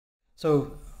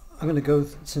So I'm going to go,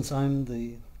 since I'm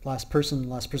the last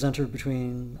presenter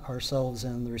between ourselves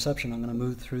and the reception, I'm going to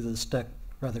move through this deck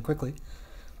rather quickly.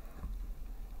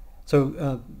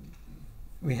 So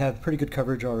we have pretty good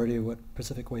coverage already of what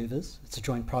Pacific Wave is. It's a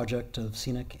joint project of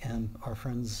CENIC and our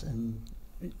friends in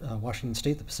Washington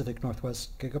State, the Pacific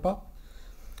Northwest Gigapop.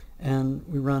 And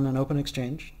we run an open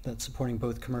exchange that's supporting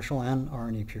both commercial and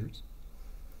R&E peers.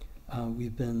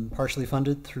 We've been partially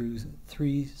funded through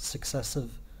 3 successive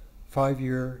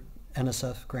 5-year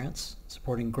NSF grants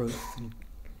supporting growth and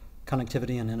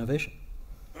connectivity and innovation.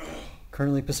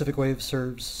 Currently, Pacific Wave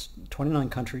serves 29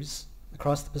 countries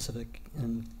across the Pacific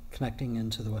and connecting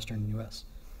into the western U.S.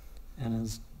 And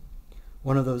as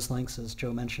one of those links, as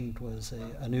Joe mentioned, was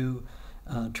a new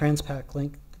Transpac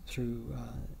link through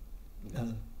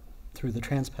the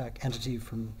Transpac entity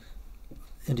from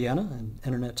Indiana and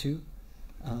Internet 2,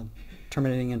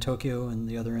 terminating in Tokyo and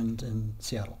the other end in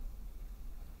Seattle.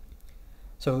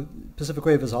 So Pacific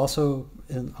Wave is also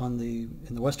in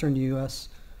the western U.S.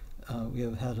 We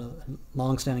have had a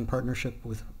long-standing partnership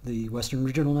with the Western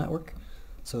Regional Network.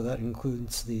 So that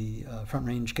includes the Front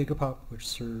Range Gigapop, which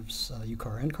serves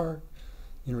UCAR, NCAR,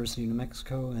 University of New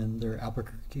Mexico, and their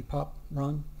Albuquerque Pop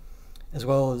run, as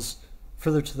well as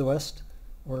further to the west,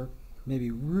 or maybe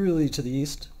really to the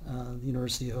east, the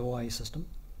University of Hawaii system.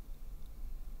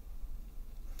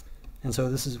 And so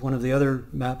this is one of the other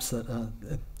maps that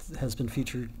has been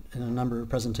featured in a number of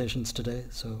presentations today.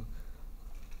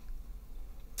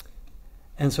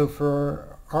 And so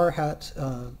for our hat,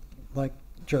 like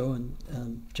Joe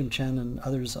and Jim Chen and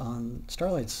others on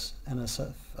Starlight's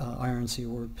NSF IRNC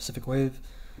award, Pacific Wave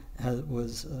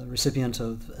was a recipient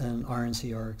of an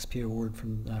RNC RXP award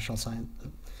from the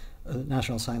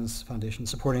National Science Foundation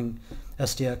supporting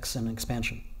SDX and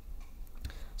expansion.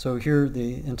 So here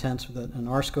the intent that in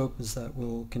our scope is that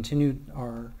we'll continue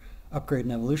our upgrade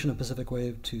and evolution of Pacific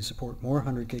Wave to support more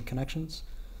 100 gig connections,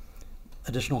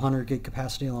 additional 100 gig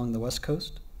capacity along the west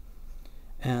coast,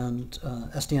 and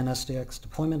SDN SDX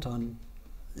deployment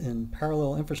in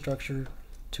parallel infrastructure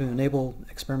to enable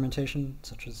experimentation,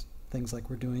 such as things like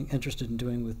we're interested in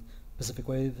doing with Pacific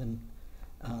Wave and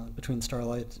between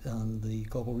Starlight and the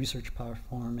Global Research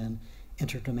Platform and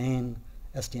interdomain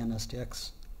SDN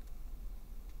SDX.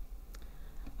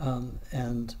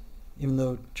 And even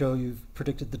though, Joe, you've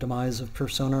predicted the demise of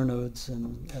per-sonar nodes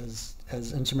and as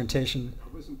instrumentation.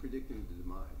 I wasn't predicting the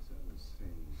demise. I was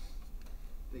saying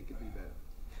they could be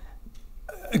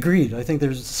better. Agreed. I think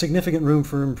there's significant room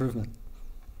for improvement.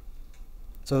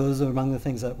 So those are among the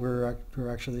things that we're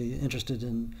actually interested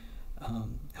in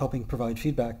helping provide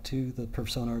feedback to the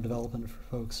per-sonar development for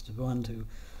folks to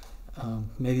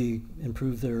maybe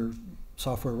improve their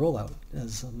software rollout,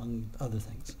 as among other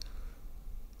things.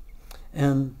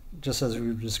 And just as we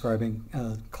were describing,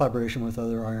 collaboration with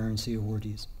other IRNC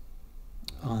awardees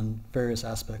on various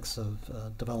aspects of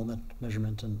development,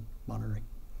 measurement, and monitoring.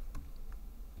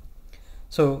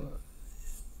 So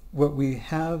what we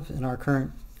have in our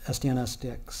current SDN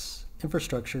SDX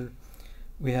infrastructure,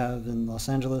 we have in Los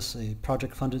Angeles a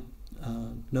project-funded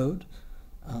node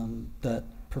that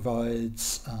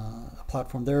provides a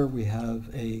platform there. We have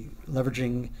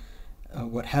leveraging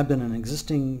what had been an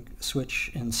existing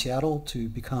switch in Seattle to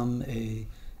become a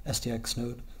SDX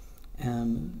node.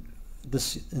 And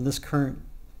in this current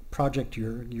project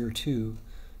year 2,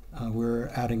 we're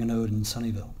adding a node in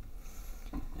Sunnyvale.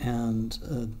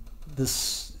 And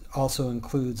this also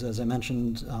includes, as I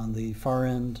mentioned, on the far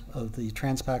end of the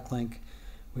Transpac link,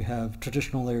 we have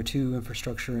traditional layer 2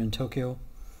 infrastructure in Tokyo.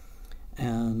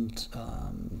 And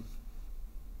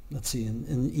let's see,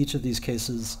 in each of these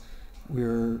cases,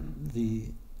 where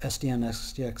the SDN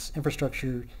SDX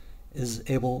infrastructure is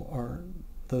able, or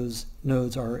those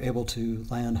nodes are able to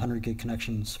land 100 gig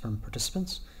connections from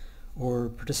participants, or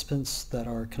participants that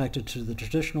are connected to the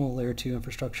traditional layer 2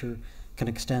 infrastructure can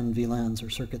extend VLANs or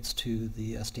circuits to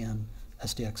the SDN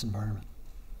SDX environment.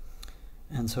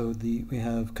 And so we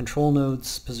have control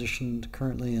nodes positioned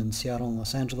currently in Seattle and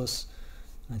Los Angeles.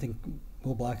 I think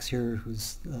Will Black's here,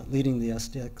 who's leading the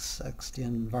SDX XDN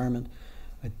environment.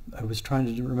 I was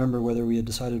trying to remember whether we had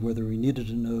decided whether we needed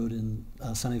a node in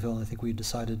Sunnyvale. I think we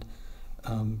decided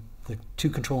the 2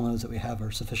 control nodes that we have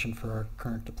are sufficient for our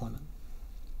current deployment.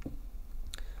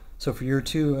 So for year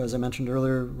 2, as I mentioned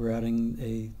earlier, we're adding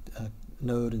a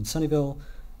node in Sunnyvale,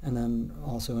 and then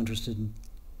also interested in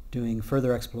doing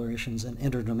further explorations in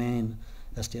interdomain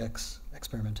SDX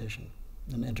experimentation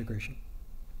and integration.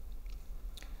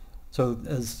 So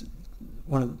as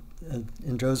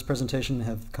in Joe's presentation,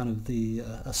 have kind of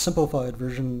a simplified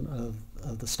version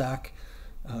of the stack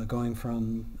going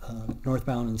from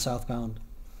northbound and southbound.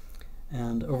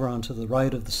 And over onto the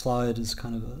right of the slide is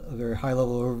kind of a very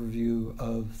high-level overview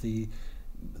of the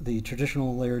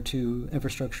traditional layer 2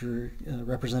 infrastructure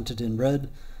represented in red,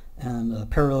 and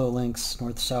parallel links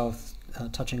north-south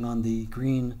touching on the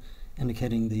green,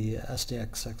 indicating the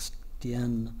SDX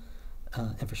SDN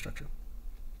infrastructure.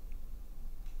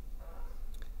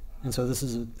 And so this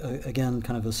is, again,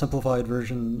 kind of a simplified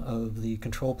version of the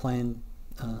control plane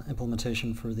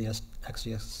implementation for the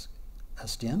SDX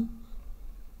SDN.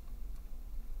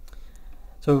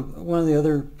 So one of the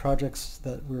other projects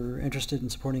that we're interested in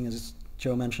supporting, as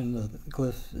Joe mentioned, the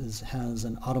glyph has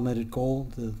an automated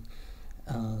goal, the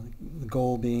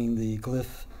goal being the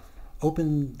glyph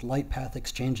open light path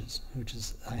exchanges, which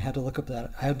is, I had to look up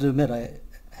that. I have to admit, I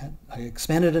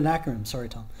expanded an acronym. Sorry,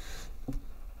 Tom.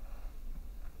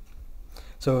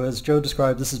 So as Joe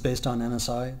described, this is based on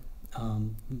NSI.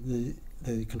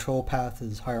 The control path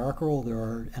is hierarchical. There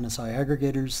are NSI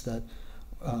aggregators that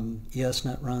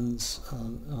ESNet runs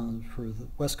for the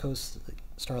West Coast.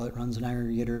 Starlight runs an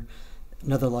aggregator.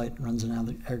 Netherlight runs an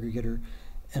aggregator.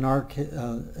 And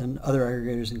other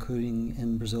aggregators, including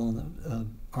in Brazil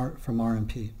from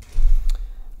RMP.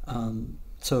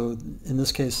 So in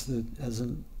this case,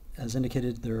 as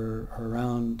indicated, there are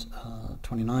around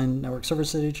 29 network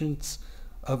service agents,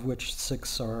 of which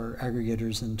 6 are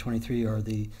aggregators and 23 are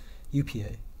the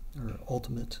UPA, or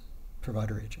Ultimate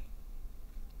Provider Agent.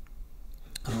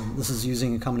 This is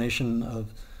using a combination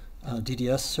of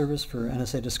DDS service for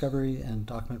NSA discovery and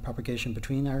document propagation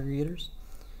between aggregators.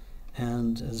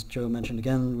 And as Joe mentioned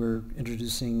again, we're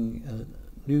introducing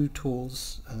new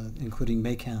tools, including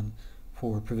Maycan,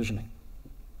 for provisioning.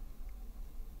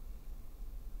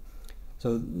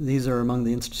 So these are among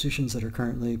the institutions that are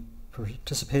currently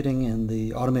participating in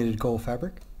the automated goal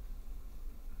fabric.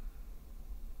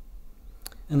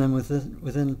 And then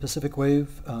within Pacific Wave,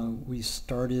 we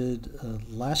started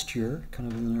last year,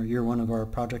 kind of in our year 1 of our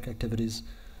project activities,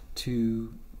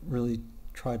 to really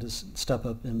try to step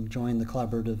up and join the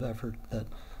collaborative effort that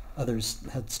others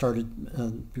had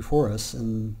started before us,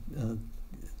 and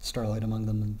Starlight among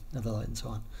them, and Netherlight and so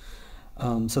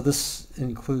on. So this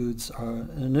includes an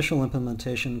initial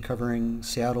implementation covering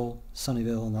Seattle,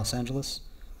 Sunnyvale, and Los Angeles.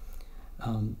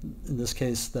 In this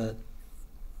case, that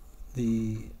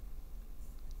the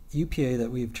UPA that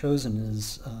we've chosen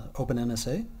is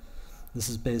OpenNSA. This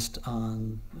is based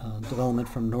on development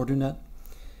from NorduNet.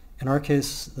 In our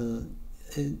case,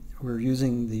 we're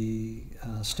using the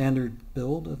standard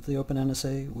build of the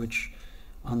OpenNSA, which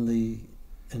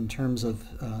in terms of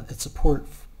its support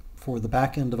for the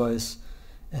back-end device,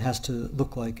 it has to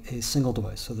look like a single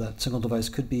device. So that single device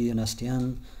could be an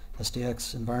SDN,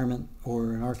 SDX environment,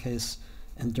 or in our case,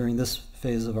 and during this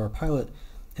phase of our pilot,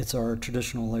 it's our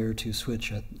traditional layer 2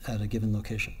 switch at a given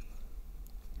location.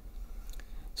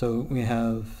 So we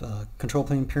have control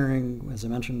plane peering, as I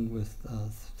mentioned, with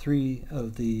 3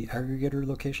 of the aggregator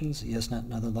locations, ESNet,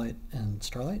 Netherlight, and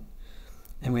Starlight.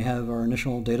 And we have our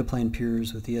initial data plane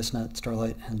peers with ESNet,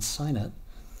 Starlight, and SciNet.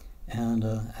 And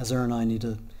Azure and I need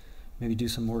to maybe do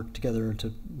some work together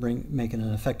to make it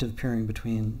an effective peering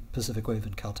between Pacific Wave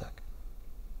and Caltech.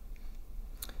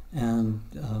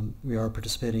 And we are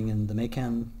participating in the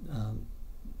Maycan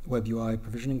Web UI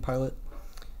provisioning pilot,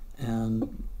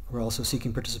 and we're also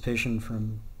seeking participation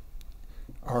from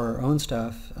our own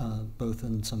staff, both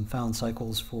in some found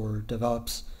cycles for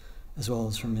DevOps, as well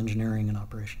as from engineering and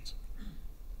operations.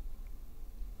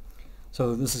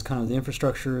 So this is kind of the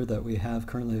infrastructure that we have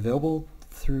currently available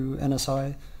through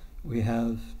NSI. We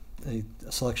have a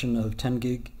selection of 10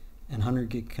 gig and 100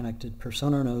 gig connected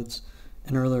persona nodes,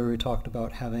 and earlier we talked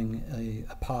about having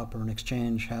a POP or an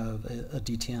exchange have a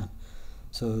DTN.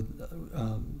 So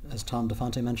as Tom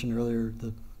DeFonte mentioned earlier,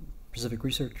 the Pacific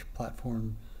Research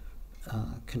Platform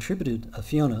contributed a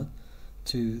Fiona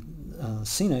to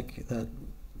CENIC that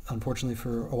unfortunately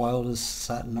for a while just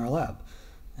sat in our lab.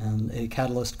 And a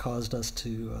catalyst caused us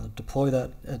to deploy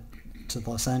that to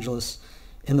Los Angeles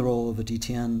in the role of a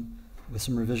DTN with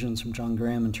some revisions from John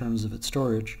Graham in terms of its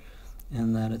storage,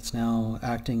 and that it's now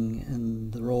acting in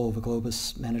the role of a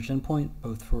Globus managed endpoint,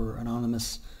 both for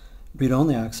anonymous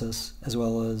read-only access as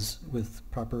well as with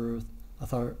proper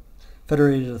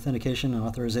federated authentication and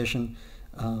authorization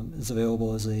is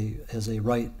available as a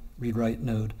read-write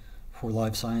node for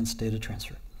live science data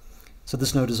transfer. So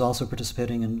this node is also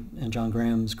participating in John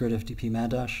Graham's Grid FTP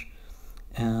MADASH,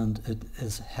 and it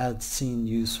has had seen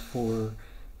use for,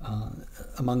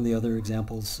 among the other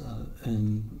examples,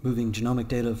 in moving genomic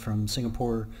data from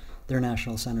Singapore, their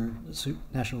national center,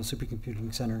 national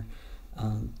supercomputing center,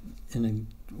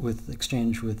 with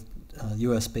exchange with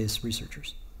US-based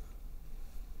researchers.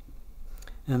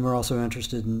 And we're also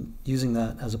interested in using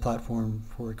that as a platform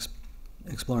for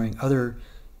exploring other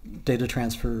data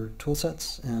transfer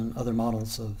toolsets and other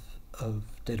models of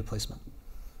data placement.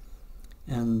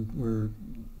 And we're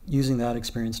using that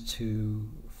experience to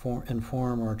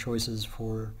inform our choices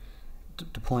for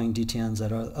deploying DTNs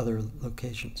at other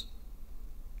locations.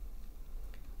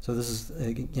 So this is,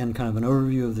 again, kind of an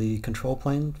overview of the control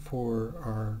plane for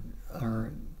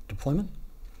our deployment.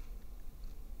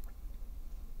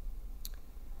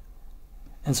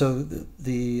 And so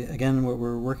again, what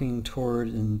we're working toward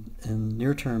in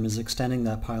near term is extending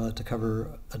that pilot to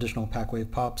cover additional PACWave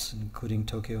POPs, including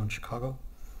Tokyo and Chicago.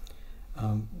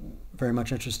 Very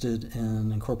much interested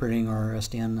in incorporating our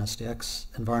SDN and SDX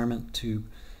environment to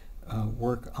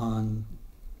work on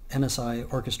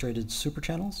NSI orchestrated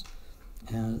superchannels,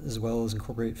 and as well as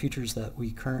incorporate features that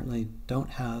we currently don't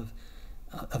have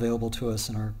available to us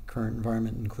in our current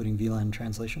environment, including VLAN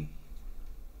translation,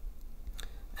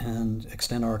 and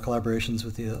extend our collaborations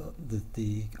with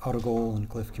the AutoGoal and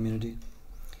Glyph community.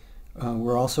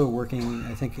 We're also working,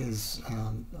 I think,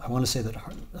 I want to say that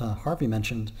Harvey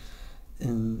mentioned,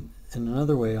 in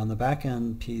another way on the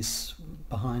back-end piece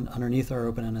underneath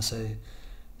our OpenNSA.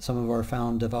 Some of our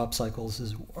found DevOps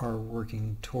cycles are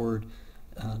working toward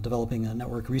developing a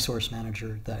network resource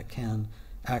manager that can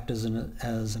act as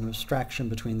an abstraction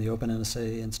between the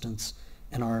OpenNSA instance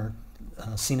and our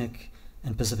CENIC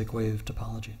and Pacific Wave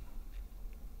topology.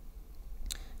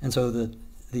 And so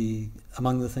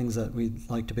among the things that we'd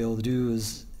like to be able to do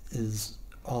is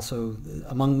also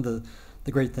among the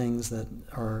great things that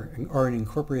are already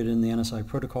incorporated in the NSI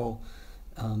protocol,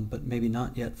 but maybe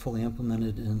not yet fully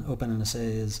implemented in OpenNSA,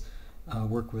 is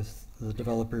work with the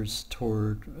developers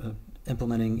toward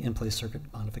implementing in-place circuit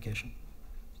modification.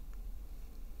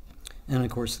 And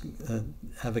of course,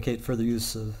 advocate further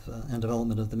use of and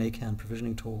development of the Macan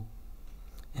provisioning tool.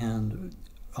 And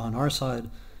on our side,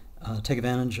 take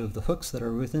advantage of the hooks that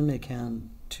are within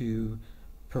Macan to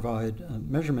provide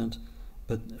measurement,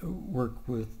 but work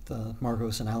with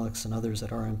Marcos and Alex and others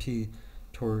at RMP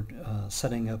toward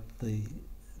setting up the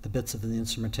bits of the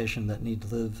instrumentation that need to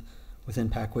live within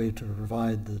PACWave to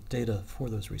provide the data for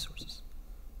those resources.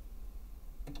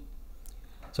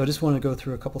 So I just want to go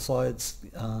through a couple slides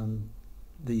on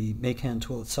the Macan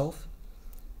tool itself.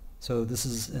 So this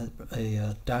is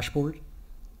a dashboard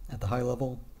at the high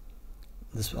level.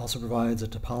 This also provides a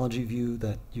topology view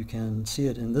that you can see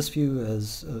it in this view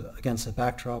as against a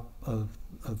backdrop of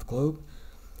the globe.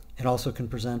 It also can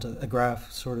present a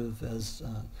graph, sort of as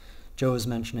Joe was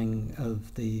mentioning,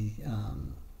 of the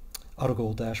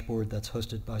AutoGoal dashboard that's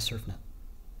hosted by SurfNet.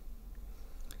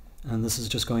 And this is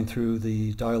just going through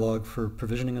the dialog for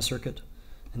provisioning a circuit.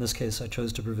 In this case, I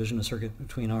chose to provision a circuit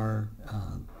between our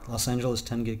Los Angeles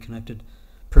 10 gig connected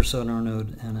per sonar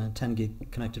node and a 10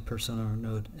 gig connected per sonar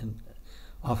node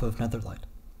off of Netherlight.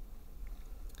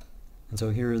 And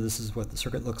so here, this is what the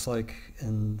circuit looks like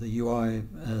in the UI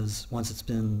as once it's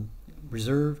been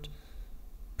reserved,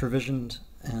 provisioned,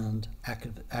 and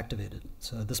activated.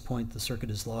 So at this point, the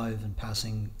circuit is live and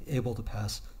able to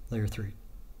pass layer 3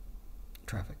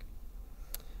 traffic.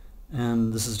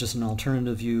 And this is just an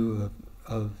alternative view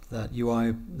of that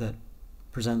UI that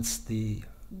presents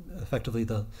effectively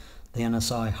the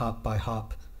NSI hop by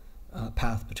hop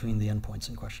path between the endpoints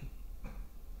in question.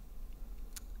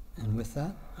 And with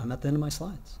that, I'm at the end of my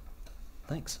slides.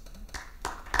 Thanks.